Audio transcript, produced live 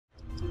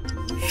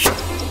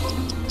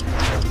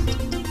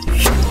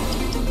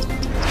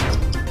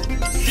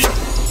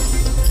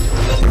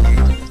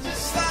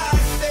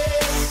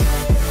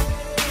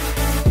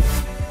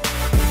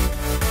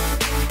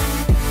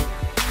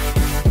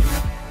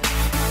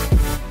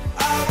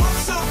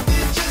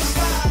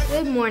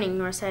morning,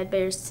 Northside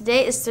Bears.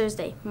 Today is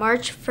Thursday,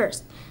 March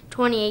 1st,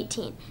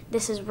 2018.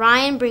 This is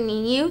Ryan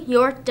bringing you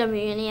your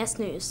WNES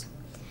news.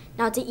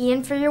 Now to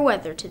Ian for your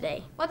weather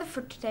today. Weather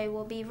for today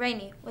will be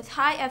rainy, with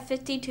high of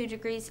 52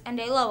 degrees and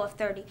a low of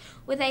 30,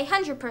 with a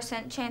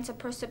 100% chance of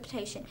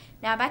precipitation.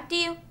 Now back to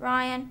you,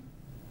 Ryan.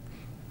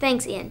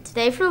 Thanks, Ian.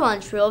 Today for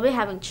lunch, we will be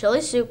having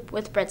chili soup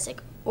with breadstick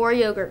or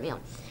yogurt meal,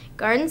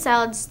 garden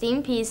salad,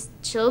 steamed peas,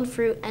 chilled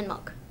fruit, and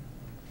milk.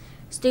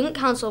 Student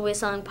Council will be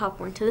selling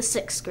popcorn to the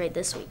 6th grade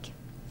this week.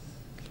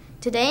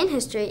 Today in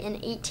history, in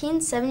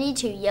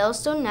 1872,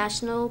 Yellowstone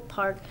National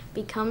Park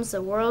becomes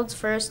the world's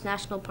first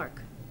national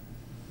park.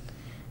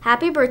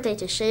 Happy birthday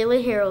to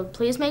Shaylee Harold.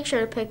 Please make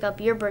sure to pick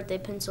up your birthday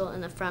pencil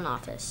in the front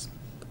office.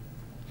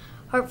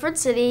 Hartford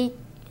City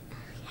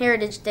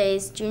Heritage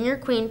Days Junior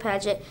Queen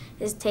Pageant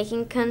is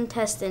taking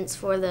contestants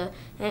for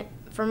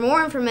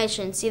more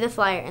information, see the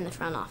flyer in the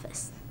front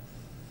office.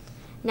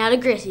 Now to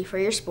Gracie for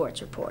your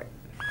sports report.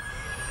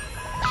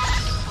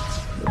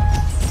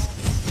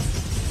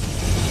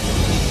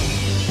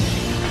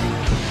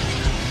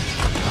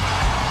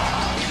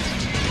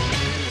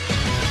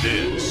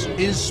 This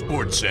is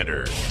Sports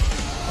Center.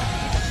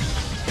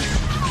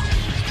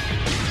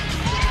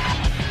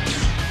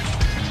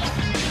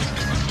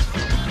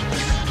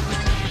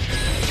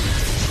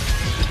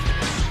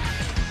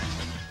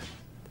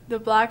 The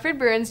Blackford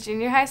Bruins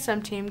junior high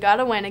swim team got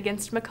a win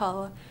against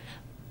McCullough,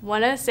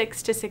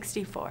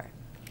 106-64.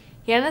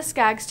 Hannah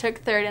Skaggs took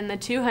third in the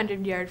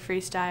 200-yard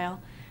freestyle.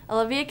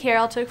 Olivia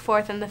Carroll took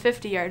fourth in the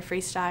 50-yard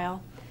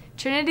freestyle.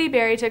 Trinity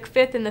Berry took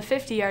fifth in the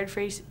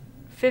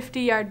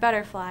 50-yard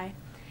butterfly.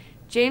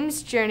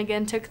 James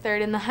Jernigan took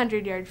third in the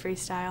 100-yard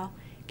freestyle.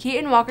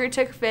 Keaton Walker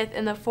took fifth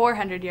in the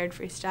 400-yard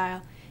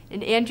freestyle.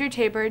 And Andrew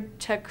Tabor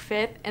took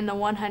fifth in the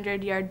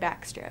 100-yard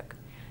backstroke.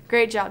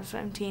 Great job,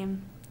 swim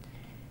team.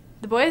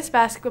 The boys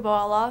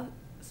basketball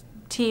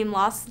team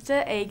lost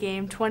the A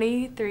game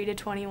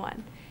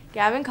 23-21.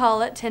 Gavin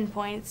Collett 10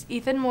 points,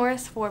 Ethan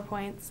Morris 4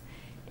 points,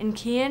 and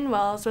Kean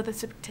Wells with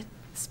a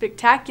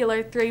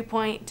spectacular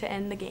 3-point to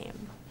end the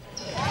game.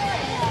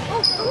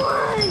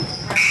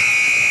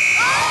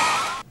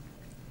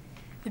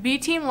 The B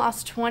team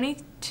lost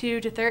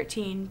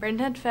 22-13.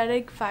 Brendan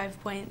Fettig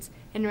 5 points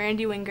and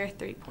Randy Winger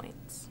 3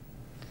 points.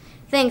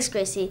 Thanks,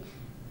 Gracie.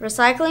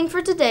 Recycling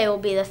for today will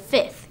be the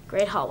 5th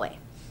grade hallway.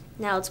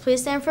 Now let's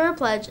please stand for a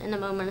pledge and a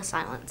moment of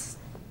silence.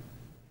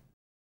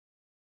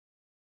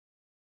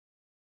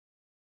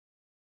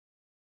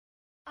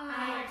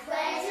 I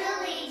pledge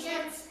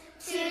allegiance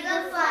to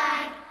the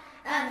flag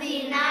of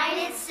the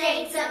United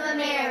States of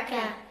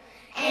America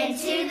and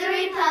to the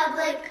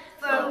republic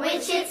for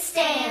which it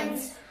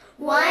stands,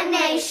 one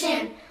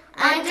nation,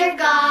 under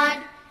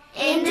God,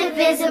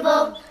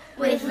 indivisible,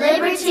 with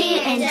liberty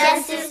and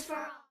justice for all.